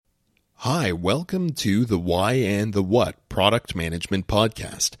Hi, welcome to the Why and the What Product Management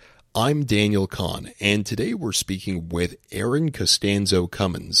Podcast. I'm Daniel Kahn, and today we're speaking with Erin Costanzo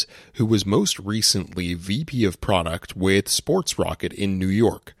Cummins, who was most recently VP of Product with Sports Rocket in New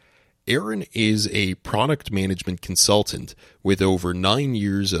York. Erin is a product management consultant with over 9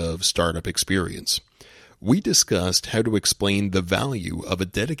 years of startup experience. We discussed how to explain the value of a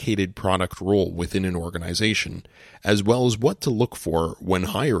dedicated product role within an organization, as well as what to look for when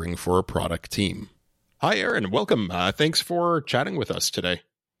hiring for a product team. Hi, Erin. Welcome. Thanks for chatting with us today.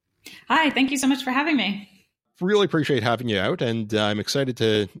 Hi. Thank you so much for having me. Really appreciate having you out, and I'm excited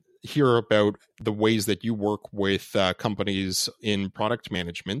to hear about the ways that you work with companies in product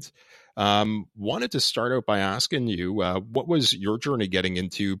management. Wanted to start out by asking you, what was your journey getting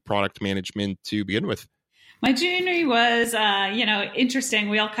into product management to begin with? My journey was, interesting.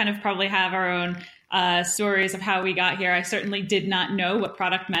 We all kind of probably have our own stories of how we got here. I certainly did not know what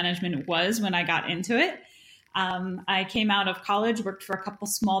product management was when I got into it. I came out of college, worked for a couple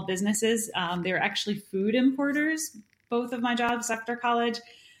small businesses. They were actually food importers, both of my jobs after college.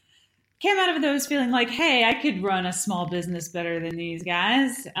 Came out of those feeling like, hey, I could run a small business better than these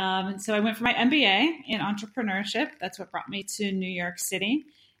guys. So I went for my MBA in entrepreneurship. That's what brought me to New York City.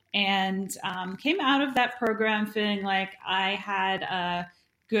 And came out of that program feeling like I had a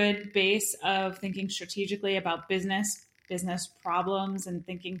good base of thinking strategically about business problems and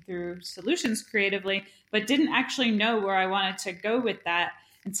thinking through solutions creatively, but didn't actually know where I wanted to go with that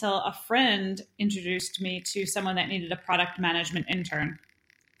until a friend introduced me to someone that needed a product management intern.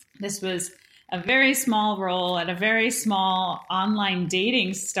 This was a very small role at a very small online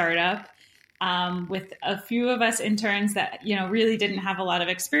dating startup. With a few of us interns that, really didn't have a lot of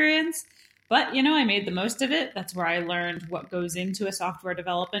experience, but, I made the most of it. That's where I learned what goes into a software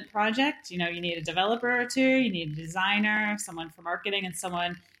development project. You need a developer or two, you need a designer, someone for marketing, and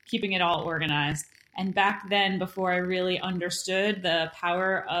someone keeping it all organized. And back then, before I really understood the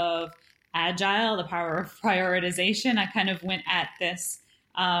power of agile, the power of prioritization, I kind of went at this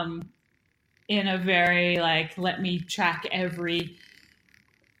in a very let me track every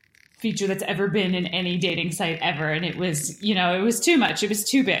feature that's ever been in any dating site ever. And it was, it was too much. It was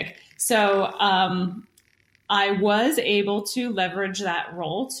too big. So I was able to leverage that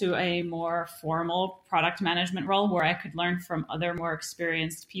role to a more formal product management role where I could learn from other more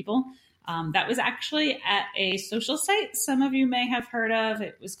experienced people. That was actually at a social site some of you may have heard of.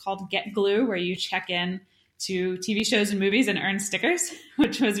 It was called Get Glue, where you check in to TV shows and movies and earn stickers,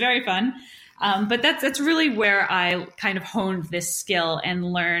 which was very fun. But that's really where I kind of honed this skill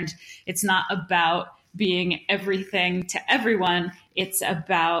and learned it's not about being everything to everyone. It's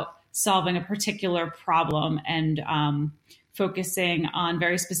about solving a particular problem and focusing on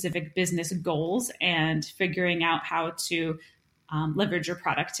very specific business goals and figuring out how to leverage your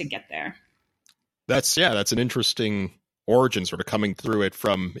product to get there. That's an interesting origin, sort of coming through it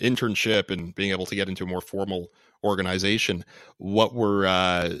from internship and being able to get into a more formal organization. What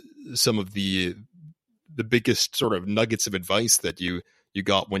were some of the biggest sort of nuggets of advice that you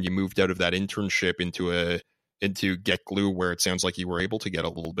got when you moved out of that internship into Get Glue, where it sounds like you were able to get a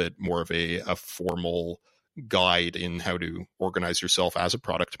little bit more of a formal guide in how to organize yourself as a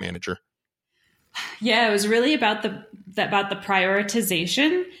product manager? Yeah, it was really about the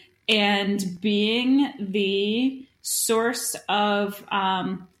prioritization and being the source of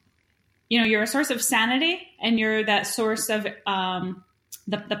you're a source of sanity, and you're that source of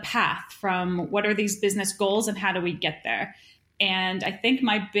the path from what are these business goals and how do we get there. And I think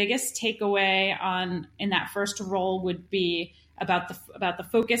my biggest takeaway in that first role would be about the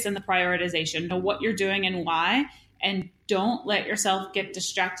focus and the prioritization. Know what you're doing and why, and don't let yourself get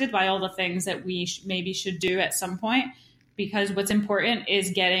distracted by all the things that we maybe should do at some point, because what's important is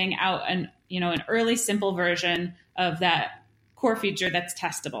getting out an early simple version of that core feature that's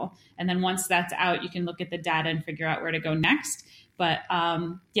testable. And then once that's out, you can look at the data and figure out where to go next. But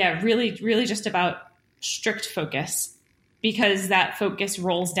really, really just about strict focus, because that focus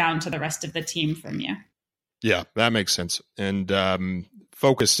rolls down to the rest of the team from you. Yeah, that makes sense. And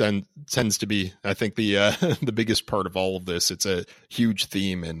focus tends to be, I think, the biggest part of all of this. It's a huge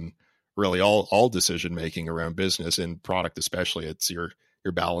theme in really all decision making around business and product, especially. It's you're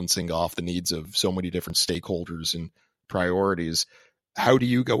balancing off the needs of so many different stakeholders and priorities. How do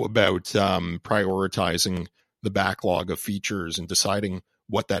you go about prioritizing the backlog of features and deciding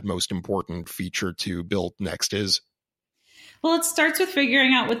what that most important feature to build next is? Well, it starts with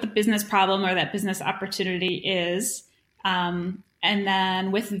figuring out what the business problem or that business opportunity is. And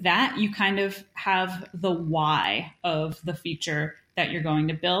then with that, you kind of have the why of the feature that you're going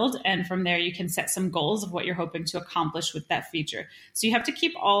to build. And from there, you can set some goals of what you're hoping to accomplish with that feature. So you have to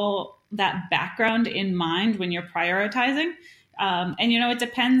keep all that background in mind when you're prioritizing. And, it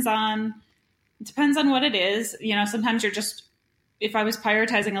depends on what it is. Sometimes you're just, if I was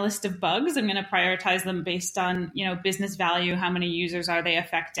prioritizing a list of bugs, I'm going to prioritize them based on, business value, how many users are they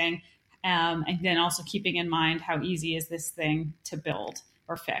affecting, and then also keeping in mind how easy is this thing to build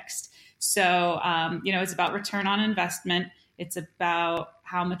or fixed. So, it's about return on investment. It's about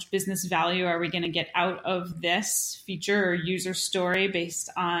how much business value are we going to get out of this feature or user story based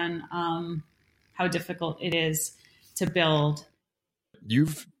on how difficult it is to build.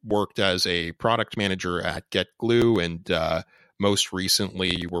 You've worked as a product manager at GetGlue, and most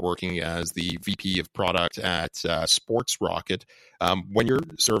recently you were working as the VP of product at Sports Rocket. When you're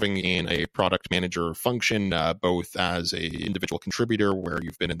serving in a product manager function, both as a individual contributor where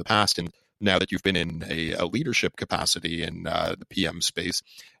you've been in the past and now that you've been in a leadership capacity in the PM space,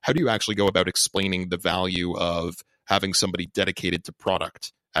 how do you actually go about explaining the value of having somebody dedicated to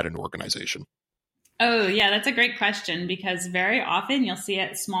product at an organization? Oh, yeah, that's a great question, because very often you'll see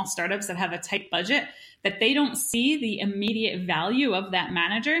at small startups that have a tight budget that they don't see the immediate value of that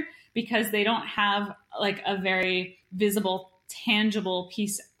manager because they don't have like a very visible, tangible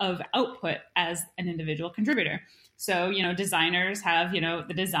piece of output as an individual contributor. So, designers have,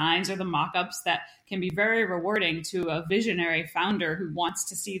 the designs or the mock-ups that can be very rewarding to a visionary founder who wants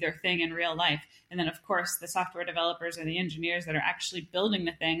to see their thing in real life. And then, of course, the software developers or the engineers that are actually building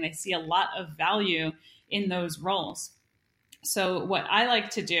the thing, they see a lot of value in those roles. So what I like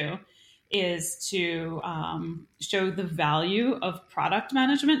to do is to show the value of product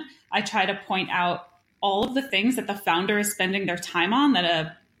management. I try to point out all of the things that the founder is spending their time on that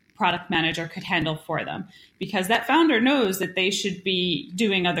a product manager could handle for them, because that founder knows that they should be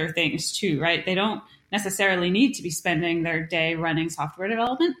doing other things too, right? They don't necessarily need to be spending their day running software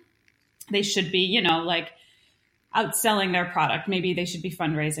development. They should be, outselling their product. Maybe they should be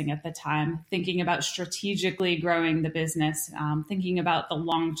fundraising at the time, thinking about strategically growing the business, thinking about the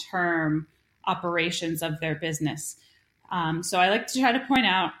long-term operations of their business. So I like to try to point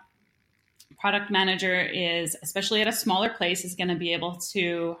out product manager is, especially at a smaller place, is going to be able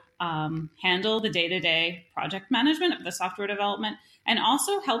to handle the day-to-day project management of the software development and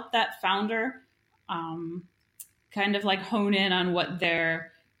also help that founder kind of like hone in on what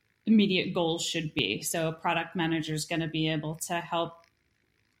their immediate goals should be. So a product manager is going to be able to help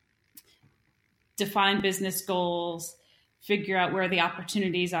define business goals, figure out where the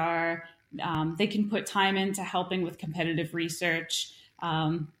opportunities are. They can put time into helping with competitive research.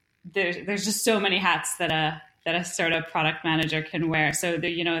 There's just so many hats that a startup product manager can wear. So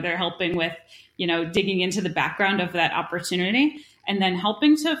they're helping with, digging into the background of that opportunity and then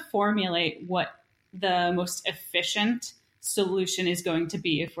helping to formulate what the most efficient solution is going to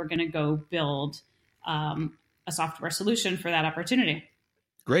be if we're going to go build a software solution for that opportunity.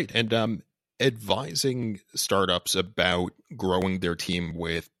 Great. And advising startups about growing their team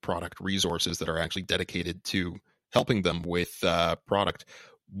with product resources that are actually dedicated to helping them with product.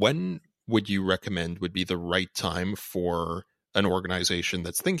 When would you recommend would be the right time for an organization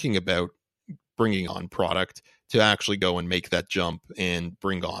that's thinking about bringing on product to actually go and make that jump and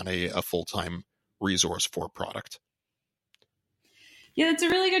bring on a full-time resource for product? Yeah, that's a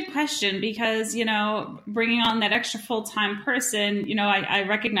really good question because, bringing on that extra full-time person, I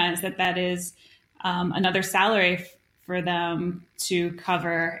recognize that is another salary for them to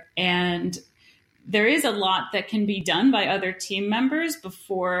cover. And there is a lot that can be done by other team members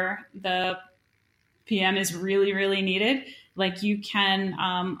before the PM is really, really needed. Like you can,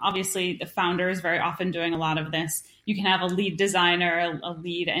 obviously the founder is very often doing a lot of this. You can have a lead designer, a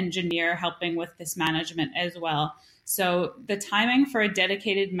lead engineer helping with this management as well. So the timing for a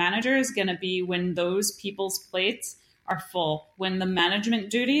dedicated manager is going to be when those people's plates are full, when the management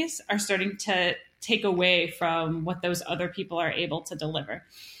duties are starting to take away from what those other people are able to deliver.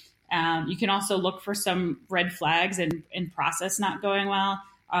 You can also look for some red flags in process not going well.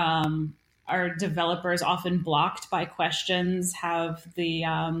 Our developers often blocked by questions, have the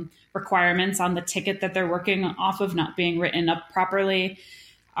requirements on the ticket that they're working off of not being written up properly.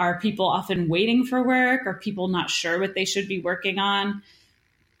 Are people often waiting for work? Are people not sure what they should be working on?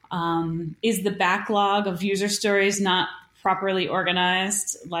 Is the backlog of user stories not properly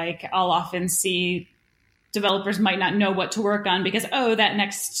organized? Like I'll often see developers might not know what to work on because, that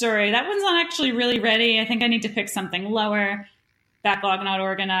next story, that one's not actually really ready. I think I need to pick something lower. Backlog not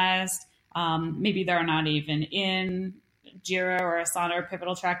organized. Maybe they're not even in Jira or Asana or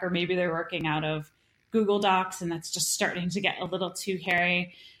Pivotal Tracker. Maybe they're working out of Google Docs, and that's just starting to get a little too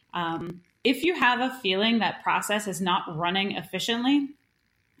hairy. If you have a feeling that process is not running efficiently,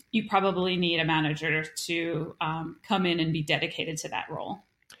 you probably need a manager to come in and be dedicated to that role.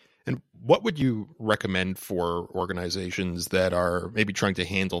 And what would you recommend for organizations that are maybe trying to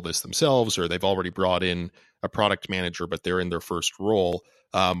handle this themselves, or they've already brought in a product manager, but they're in their first role?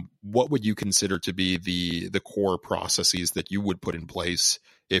 What would you consider to be the core processes that you would put in place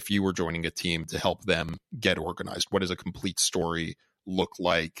if you were joining a team to help them get organized? What does a complete story look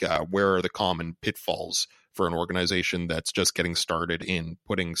like? Where are the common pitfalls for an organization that's just getting started in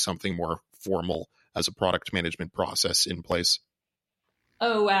putting something more formal as a product management process in place?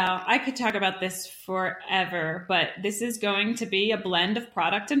 Oh, wow. I could talk about this forever, but this is going to be a blend of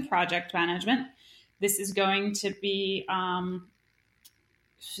product and project management. This is going to be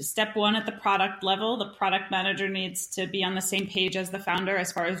step one at the product level. The product manager needs to be on the same page as the founder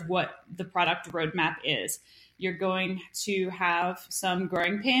as far as what the product roadmap is. You're going to have some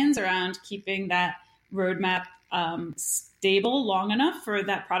growing pains around keeping that roadmap stable long enough for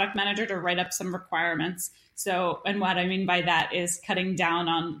that product manager to write up some requirements. So, and what I mean by that is cutting down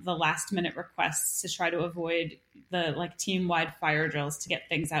on the last minute requests to try to avoid the team-wide fire drills to get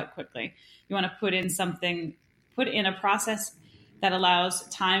things out quickly. You want to put in a process that allows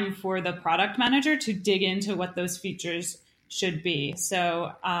time for the product manager to dig into what those features should be.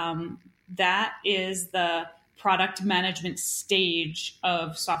 So that is the product management stage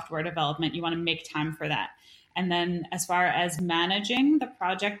of software development. You want to make time for that. And then as far as managing the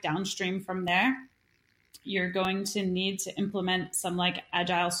project downstream from there, you're going to need to implement some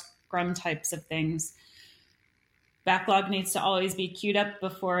agile scrum types of things. Backlog needs to always be queued up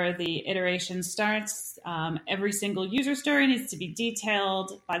before the iteration starts. Every single user story needs to be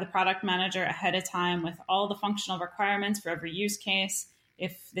detailed by the product manager ahead of time with all the functional requirements for every use case.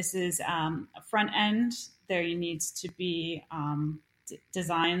 If this is a front end, there needs to be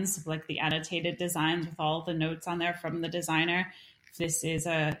designs, like the annotated designs with all the notes on there from the designer. If this is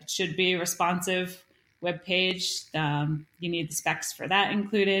should be responsive web page, you need the specs for that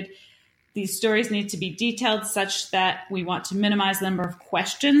included. These stories need to be detailed such that we want to minimize the number of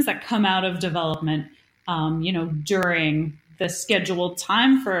questions that come out of development, during the scheduled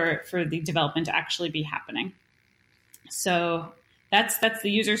time for the development to actually be happening. So that's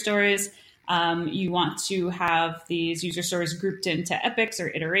the user stories. You want to have these user stories grouped into epics or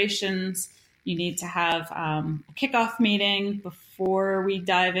iterations. You need to have a kickoff meeting before we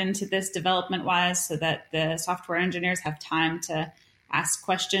dive into this development-wise so that the software engineers have time to ask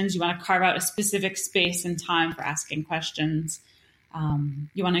questions. You want to carve out a specific space and time for asking questions.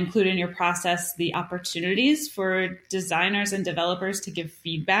 You want to include in your process the opportunities for designers and developers to give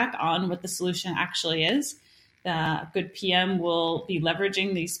feedback on what the solution actually is. A good PM will be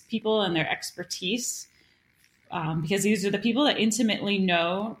leveraging these people and their expertise because these are the people that intimately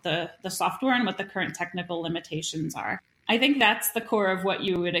know the software and what the current technical limitations are. I think that's the core of what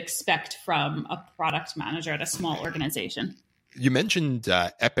you would expect from a product manager at a small organization. You mentioned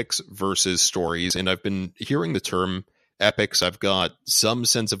epics versus stories, and I've been hearing the term epics. I've got some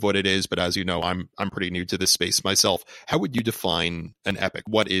sense of what it is, but as you know, I'm pretty new to this space myself. How would you define an epic?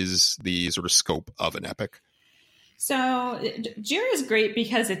 What is the sort of scope of an epic? So Jira is great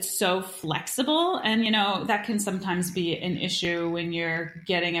because it's so flexible, and that can sometimes be an issue when you're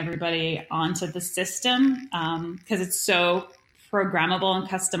getting everybody onto the system because it's so programmable and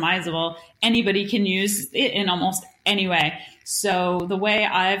customizable. Anybody can use it in almost any way. So the way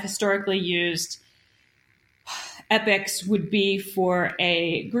I've historically used epics would be for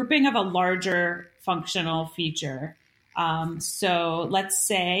a grouping of a larger functional feature. So let's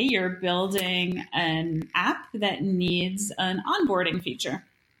say you're building an app that needs an onboarding feature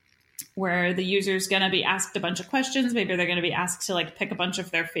where the user is going to be asked a bunch of questions. Maybe they're going to be asked to pick a bunch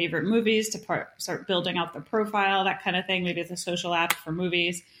of their favorite movies to start building out their profile, that kind of thing. Maybe it's a social app for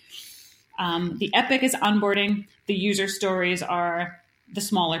movies. The epic is onboarding. The user stories are the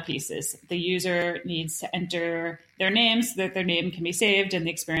smaller pieces. The user needs to enter their name so that their name can be saved and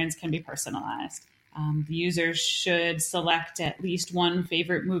the experience can be personalized. The user should select at least one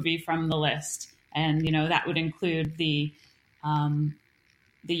favorite movie from the list. And, that would include the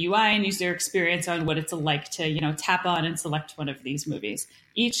UI and user experience on what it's like to, tap on and select one of these movies.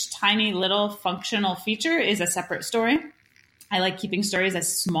 Each tiny little functional feature is a separate story. I like keeping stories as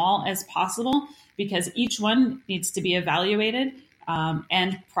small as possible because each one needs to be evaluated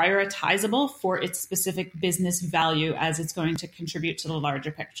and prioritizable for its specific business value as it's going to contribute to the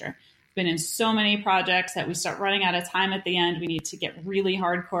larger picture. Been in so many projects that we start running out of time at the end. We need to get really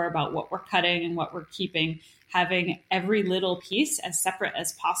hardcore about what we're cutting and what we're keeping. Having every little piece as separate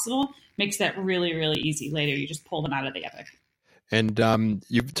as possible makes that really, really easy. Later, you just pull them out of the epic. And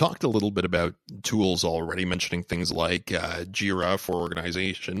you've talked a little bit about tools already, mentioning things like Jira for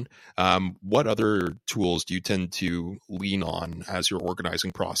organization. What other tools do you tend to lean on as your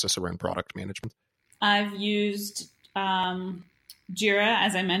organizing process around product management? I've used Jira,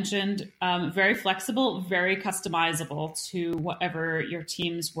 as I mentioned, very flexible, very customizable to whatever your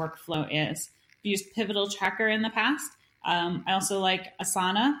team's workflow is. I've used Pivotal Tracker in the past. I also like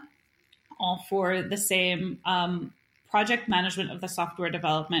Asana, all for the same project management of the software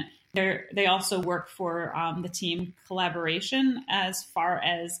development. They also work for the team collaboration, as far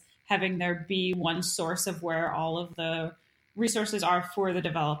as having there be one source of where all of the resources are for the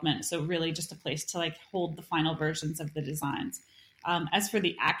development. So really just a place to like hold the final versions of the designs. As for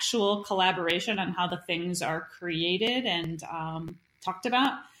the actual collaboration on how the things are created and talked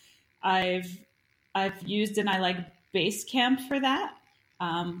about, I've used, and I like Basecamp for that.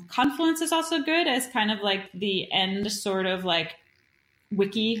 Confluence is also good as kind of like the end sort of like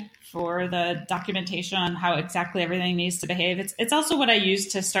wiki for the documentation on how exactly everything needs to behave. It's also what I use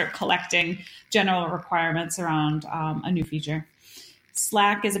to start collecting general requirements around a new feature.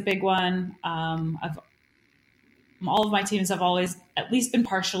 Slack is a big one. All of my teams have always at least been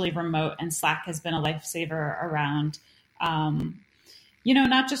partially remote, and Slack has been a lifesaver around,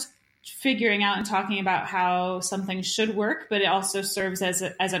 not just figuring out and talking about how something should work, but it also serves as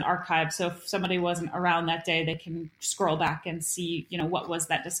an archive. So if somebody wasn't around that day, they can scroll back and see, what was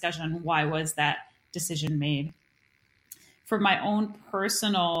that discussion? Why was that decision made? For my own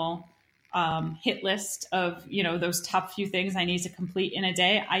personal hit list of, those top few things I need to complete in a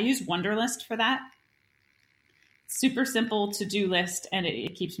day, I use Wunderlist for that. Super simple to-do list, and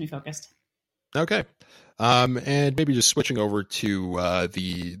it keeps me focused. Okay. And maybe just switching over to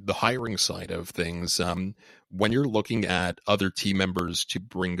the hiring side of things. When you're looking at other team members to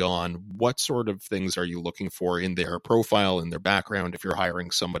bring on, what sort of things are you looking for in their profile, in their background? If you're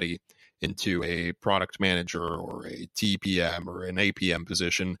hiring somebody into a product manager or a TPM or an APM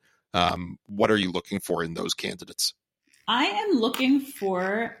position, what are you looking for in those candidates? I am looking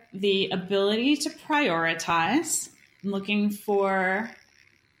for the ability to prioritize. I'm looking for...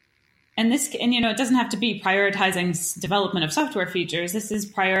 And it doesn't have to be prioritizing development of software features. This is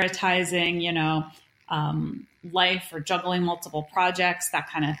prioritizing, life or juggling multiple projects, that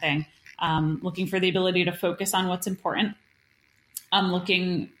kind of thing. Looking for the ability to focus on what's important. I'm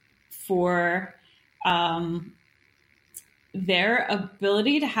looking for their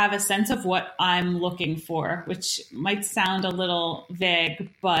ability to have a sense of what I'm looking for, which might sound a little vague,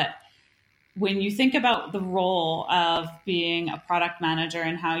 but when you think about the role of being a product manager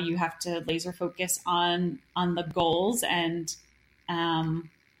and how you have to laser focus on the goals and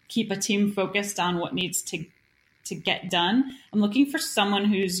keep a team focused on what needs to get done, I'm looking for someone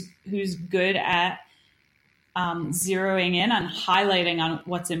who's good at zeroing in on highlighting on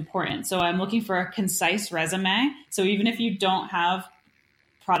what's important. So I'm looking for a concise resume. So even if you don't have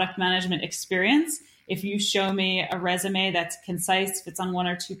product management experience, if you show me a resume that's concise, fits on 1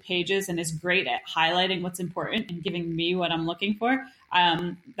 or 2 pages, and is great at highlighting what's important and giving me what I'm looking for,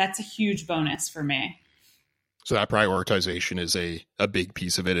 that's a huge bonus for me. So that prioritization is a big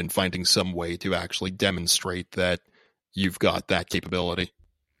piece of it, and finding some way to actually demonstrate that you've got that capability.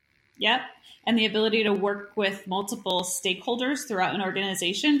 Yep. And the ability to work with multiple stakeholders throughout an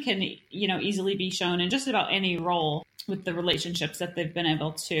organization can, easily be shown in just about any role with the relationships that they've been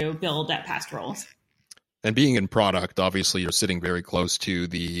able to build at past roles. And being in product, obviously, you're sitting very close to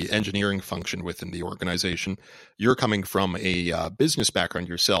the engineering function within the organization. You're coming from a business background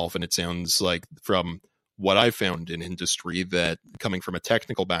yourself, and it sounds like from what I've found in industry that coming from a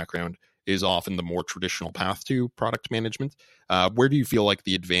technical background is often the more traditional path to product management. Where do you feel like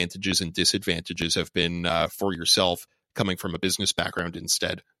the advantages and disadvantages have been for yourself coming from a business background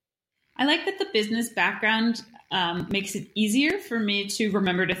instead? I like that the business background makes it easier for me to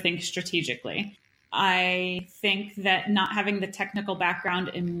remember to think strategically. I think that not having the technical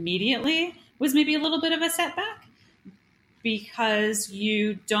background immediately was maybe a little bit of a setback because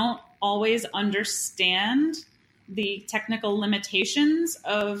you don't always understand the technical limitations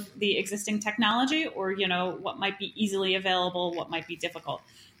of the existing technology or, what might be easily available, what might be difficult.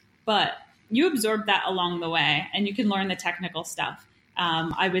 But you absorb that along the way and you can learn the technical stuff.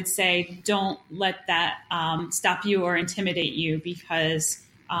 I would say don't let that stop you or intimidate you because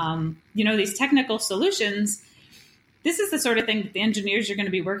these technical solutions, this is the sort of thing that the engineers you're going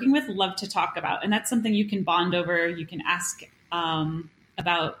to be working with love to talk about. And that's something you can bond over. You can ask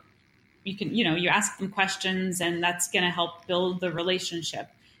about, you ask them questions and that's going to help build the relationship.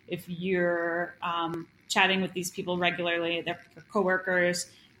 If you're chatting with these people regularly, they're coworkers,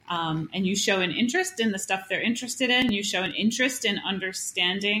 and you show an interest in the stuff they're interested in, you show an interest in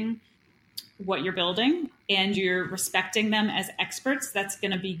understanding what you're building, and you're respecting them as experts, that's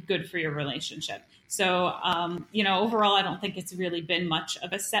going to be good for your relationship. So, overall, I don't think it's really been much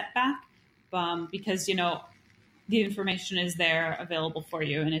of a setback because, the information is there available for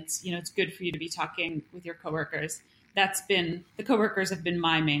you, and it's good for you to be talking with your coworkers. The coworkers have been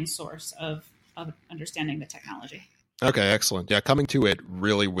my main source of understanding the technology. Okay, excellent. Yeah, coming to it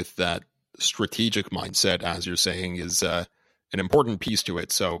really with that strategic mindset, as you're saying, is an important piece to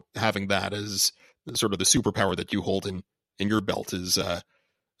it. So having that as sort of the superpower that you hold in your belt is a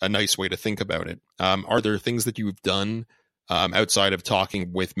nice way to think about it. Are there things that you've done outside of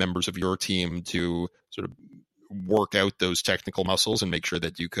talking with members of your team to sort of work out those technical muscles and make sure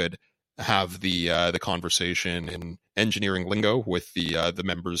that you could have the conversation in engineering lingo with the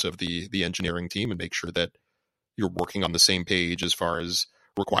members of the engineering team and make sure that you're working on the same page as far as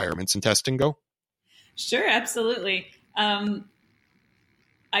requirements and testing go? Sure, absolutely.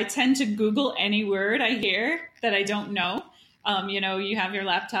 I tend to Google any word I hear that I don't know. You have your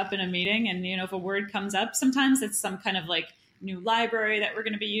laptop in a meeting and, if a word comes up, sometimes it's some kind of like new library that we're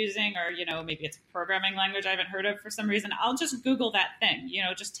going to be using, or, maybe it's a programming language I haven't heard of for some reason. I'll just Google that thing,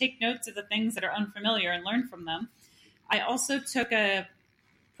 just take notes of the things that are unfamiliar and learn from them. I also took a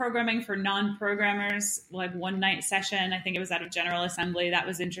programming for non-programmers, like one night session. I think it was out of General Assembly. That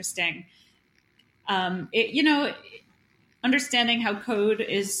was interesting. Understanding how code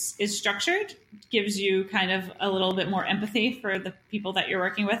is structured gives you kind of a little bit more empathy for the people that you're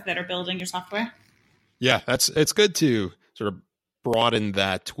working with that are building your software. Yeah, it's good to sort of broaden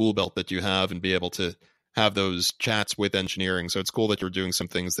that tool belt that you have and be able to have those chats with engineering. So it's cool that you're doing some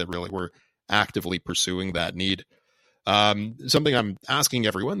things that really were actively pursuing that need. Something I'm asking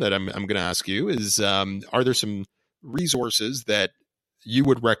everyone that I'm going to ask you is, are there some resources that you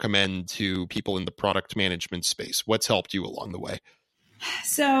would recommend to people in the product management space? What's helped you along the way?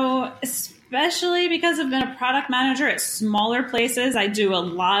 So, especially because I've been a product manager at smaller places, I do a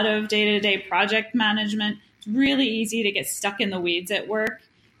lot of day-to-day project management. It's really easy to get stuck in the weeds at work.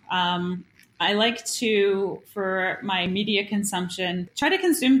 I like to, for my media consumption, try to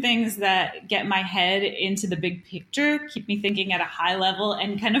consume things that get my head into the big picture, keep me thinking at a high level,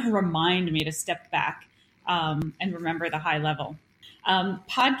 and kind of remind me to step back and remember the high level.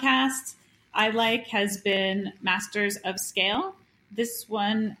 Podcast I like has been Masters of Scale. This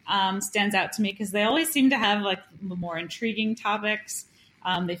one stands out to me because they always seem to have like more intriguing topics.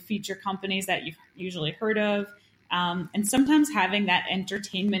 They feature companies that you've usually heard of. And sometimes having that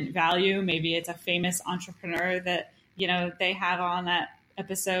entertainment value, maybe it's a famous entrepreneur that, they have on that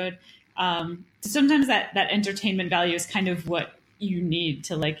episode. Sometimes that entertainment value is kind of what you need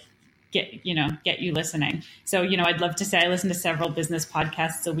to like get you listening. So, I'd love to say I listen to several business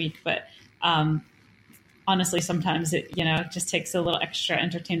podcasts a week, but honestly, sometimes it, just takes a little extra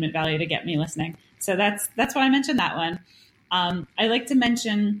entertainment value to get me listening. So that's why I mentioned that one. I like to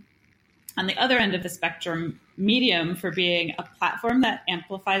mention on the other end of the spectrum, Medium, for being a platform that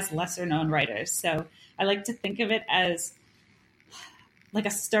amplifies lesser known writers. So I like to think of it as like a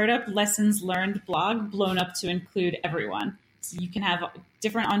startup lessons learned blog blown up to include everyone. So you can have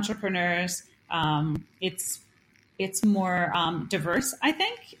different entrepreneurs. It's more diverse, I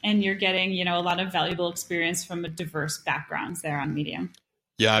think, and you're getting, a lot of valuable experience from a diverse backgrounds there on Medium.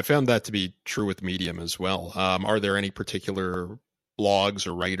 Yeah, I found that to be true with Medium as well. Are there any particular blogs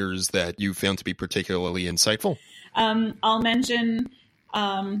or writers that you found to be particularly insightful? I'll mention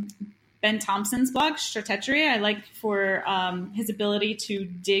Ben Thompson's blog, Stratechery. I like for his ability to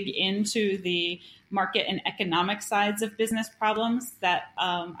dig into the market and economic sides of business problems that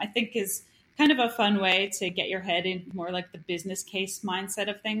I think is kind of a fun way to get your head in more like the business case mindset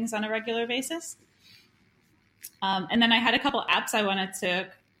of things on a regular basis. And then I had a couple apps I wanted to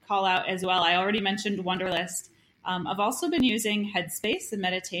call out as well. I already mentioned Wunderlist. I've also been using Headspace, a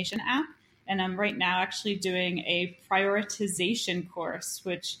meditation app, and I'm right now actually doing a prioritization course,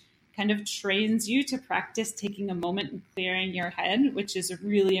 which kind of trains you to practice taking a moment and clearing your head, which is a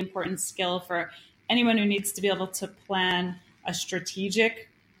really important skill for anyone who needs to be able to plan a strategic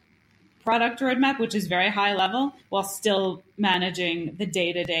product roadmap, which is very high level, while still managing the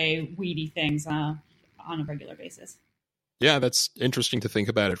day-to-day weedy things on a regular basis. Yeah, that's interesting to think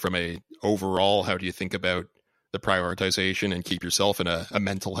about it from a overall, how do you think about the prioritization and keep yourself in a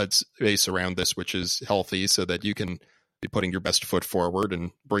mental headspace around this, which is healthy, so that you can be putting your best foot forward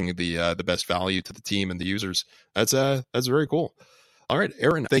and bringing the best value to the team and the users. That's very cool. All right,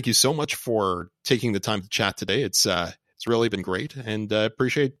 Erin, thank you so much for taking the time to chat today. It's really been great, and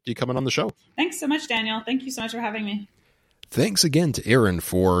appreciate you coming on the show. Thanks so much, Daniel. Thank you so much for having me. Thanks again to Erin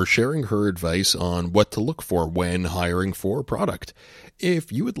for sharing her advice on what to look for when hiring for product.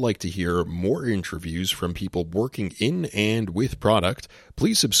 If you would like to hear more interviews from people working in and with product,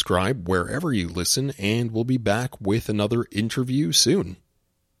 please subscribe wherever you listen, and we'll be back with another interview soon.